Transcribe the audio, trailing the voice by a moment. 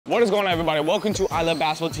What is going on, everybody? Welcome to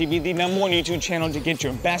ILoveBasketballTV, the #1 YouTube channel to get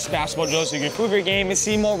your best basketball drills so you can improve your game and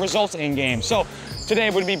see more results in games. So today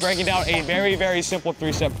we're going to be breaking down a very simple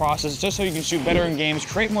 3-step process just so you can shoot better in games,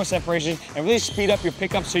 create more separation, and really speed up your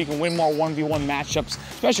pickups so you can win more 1v1 matchups,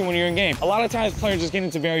 especially when you're in game. A lot of times players just get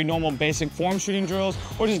into very normal basic form shooting drills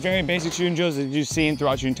or just very basic shooting drills that you've seen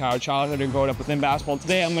throughout your entire childhood and growing up within basketball.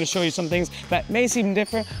 Today I'm going to show you some things that may seem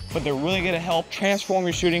different, but they're really going to help transform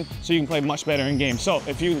your shooting so you can play much better in games. So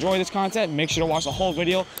if you enjoy this content, make sure to watch the whole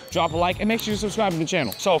video, drop a like, and make sure you subscribe to the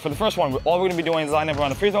channel. So for the first one, all we're going to be doing is lining up around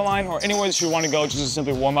the free throw line or anywhere that you want to go just to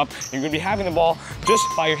simply warm up. You're going to be having the ball just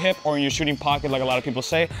by your hip or in your shooting pocket like a lot of people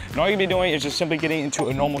say. And all you're going to be doing is just simply getting into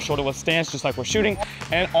a normal shoulder width stance just like we're shooting.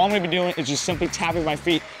 And all I'm going to be doing is just simply tapping my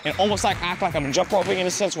feet and almost like act like I'm jump roping in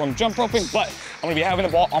a sense where I'm jump roping, but I'm going to be having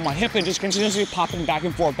the ball on my hip and just continuously popping back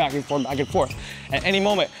and forth, back and forth, back and forth. At any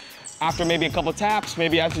moment, after maybe a couple taps,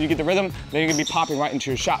 maybe after you get the rhythm, then you're gonna be popping right into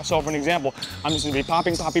your shot. So for an example, I'm just gonna be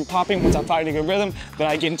popping. Once I'm finding a rhythm, then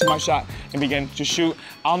I get into my shot and begin to shoot.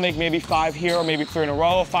 I'll make maybe 5 here or maybe 3 in a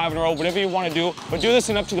row, 5 in a row, whatever you wanna do. But do this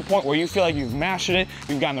enough to the point where you feel like you've mastered it,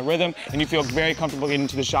 you've gotten the rhythm, and you feel very comfortable getting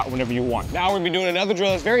into the shot whenever you want. Now we're gonna be doing another drill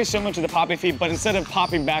that's very similar to the popping feet, but instead of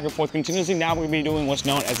popping back and forth continuously, now we're gonna be doing what's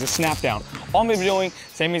known as a snap down. All I'm gonna be doing,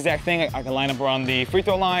 same exact thing. I can line up around the free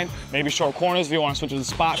throw line, maybe short corners if you wanna switch to the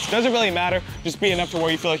spots. Doesn't really matter. Just be enough to where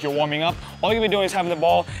you feel like you're warming up. All you're gonna be doing is having the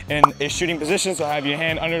ball in a shooting position, so have your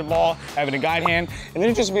hand under the ball, having a guide hand, and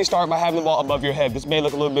then just be starting by having the ball above your head. This may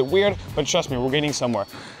look a little bit weird, but trust me, we're getting somewhere.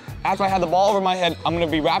 After I have the ball over my head, I'm gonna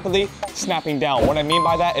be rapidly snapping down. What I mean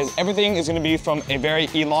by that is everything is gonna be from a very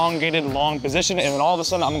elongated, long position, and then all of a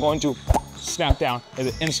sudden I'm going to snap down in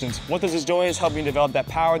an instant. What this is doing is helping you develop that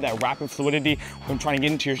power, that rapid fluidity when trying to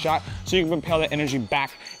get into your shot, so you can propel that energy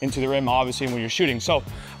back into the rim, obviously, when you're shooting. So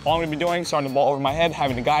all I'm gonna be doing, starting the ball over my head,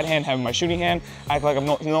 having the guide hand, having my shooting hand, act like I'm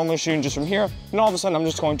normally shooting just from here, and all of a sudden I'm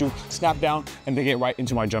just going to snap down and then get right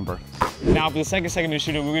into my jumper. Now for the second segment of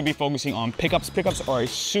shooting, we're gonna be focusing on pickups. Pickups are a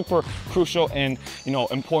super crucial and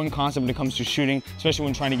important concept when it comes to shooting, especially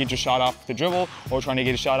when trying to get your shot off the dribble or trying to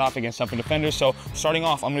get a shot off against tougher defenders. So starting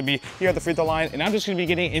off, I'm gonna be here at the free throw line, and I'm just gonna be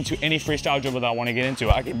getting into any freestyle dribble that I wanna get into.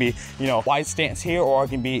 I can be, wide stance here, or I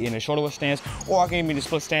can be in a shoulder width stance, or I can be in a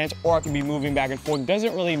split stance, or I can be moving back and forth. It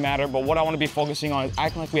doesn't really matter, but what I wanna be focusing on is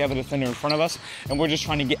acting like we have a defender in front of us, and we're just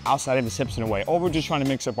trying to get outside of his hips in a way, or we're just trying to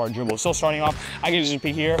mix up our dribble. So starting off, I can just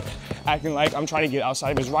be here, acting like I'm trying to get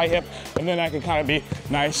outside of his right hip, and then I can kind of be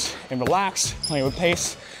nice and relaxed, playing with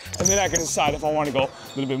pace, and then I can decide if I want to go a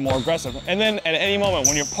little bit more aggressive. And then at any moment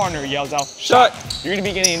when your partner yells out, shot, you're gonna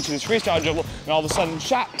be getting into this freestyle dribble, and all of a sudden,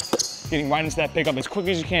 shot, getting right into that pickup as quick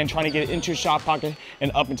as you can, trying to get it into your shot pocket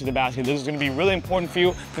and up into the basket. This is gonna be really important for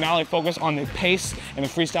you to not only focus on the pace and the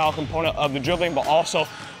freestyle component of the dribbling, but also,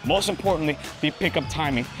 most importantly, the pickup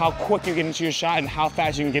timing, how quick you get into your shot and how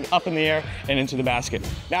fast you can get up in the air and into the basket.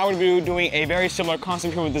 Now we're gonna be doing a very similar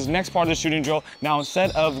concept here with this next part of the shooting drill. Now instead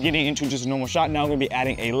of getting into just a normal shot, now we're gonna be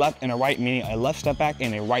adding a left and a right, meaning a left step back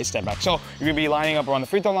and a right step back. So you're gonna be lining up around the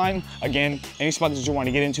free throw line, again, any spot that you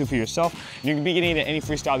wanna get into for yourself. You can be getting into any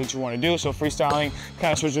freestyle that you wanna do. So freestyling,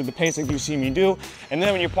 kind of switch with the pace like you see me do. And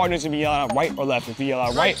then when your partner's gonna be yelling out right or left. If you yell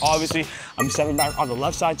out right, obviously I'm stepping back on the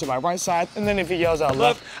left side to my right side. And then if he yells out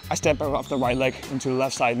left, I step back off the right leg into the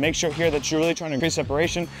left side. Make sure here that you're really trying to increase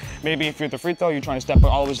separation. Maybe if you're at the free throw, you're trying to step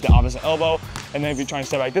all the way to the opposite elbow. And then if you're trying to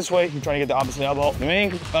step back this way, you're trying to get the opposite elbow. The main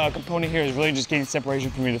component here is really just getting separation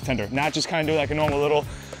from your defender. Not just kind of do like a normal little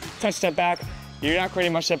touch step back. You're not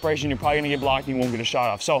creating much separation, you're probably gonna get blocked and you won't get a shot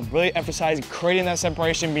off. So really emphasize creating that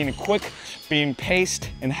separation, being quick, being paced,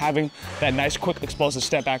 and having that nice, quick, explosive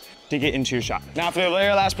step back to get into your shot. Now for the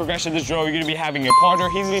very last progression of this drill, you're gonna be having your partner.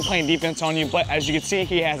 He's gonna be playing defense on you, but as you can see,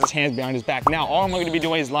 he has his hands behind his back. Now, all I'm gonna be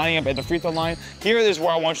doing is lining up at the free throw line. Here is where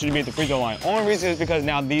I want you to be at the free throw line. Only reason is because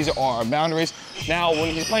now these are our boundaries. Now,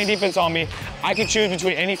 when he's playing defense on me, I can choose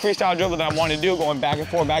between any freestyle dribble that I want to do, going back and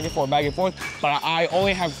forth, back and forth, back and forth, but I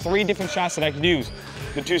only have 3 different shots that I can use.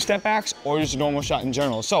 The 2 step backs or just a normal shot in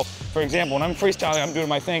general. So, for example, when I'm freestyling, I'm doing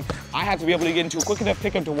my thing, I have to be able to get into a quick enough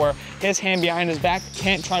pickup to where his hand behind his back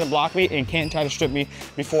can't try to block me and can't try to strip me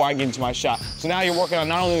before I get into my shot. So now you're working on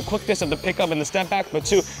not only the quickness of the pickup and the step back, but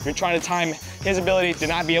 2, you're trying to time his ability to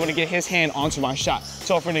not be able to get his hand onto my shot.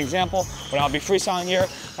 So for an example, when I'll be freestyling here,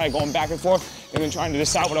 going back and forth, and then trying to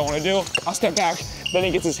decide what I want to do, I'll step back, then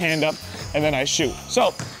he gets his hand up, and then I shoot.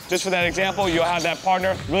 So just for that example, you'll have that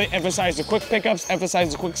partner really emphasize the quick pickups,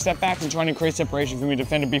 emphasize the quick step backs, and trying to create separation from your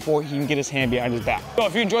defender before he can get his hand behind his back. So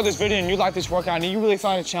if you enjoyed this video and you like this workout and you really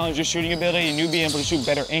thought it challenged your shooting ability and you being able to shoot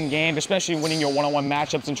better in game, especially winning your one-on-one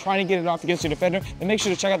matchups and trying to get it off against your defender, then make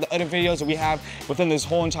sure to check out the other videos that we have within this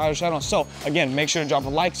whole entire channel. So again, make sure to drop a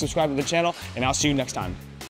like, subscribe to the channel, and I'll see you next time.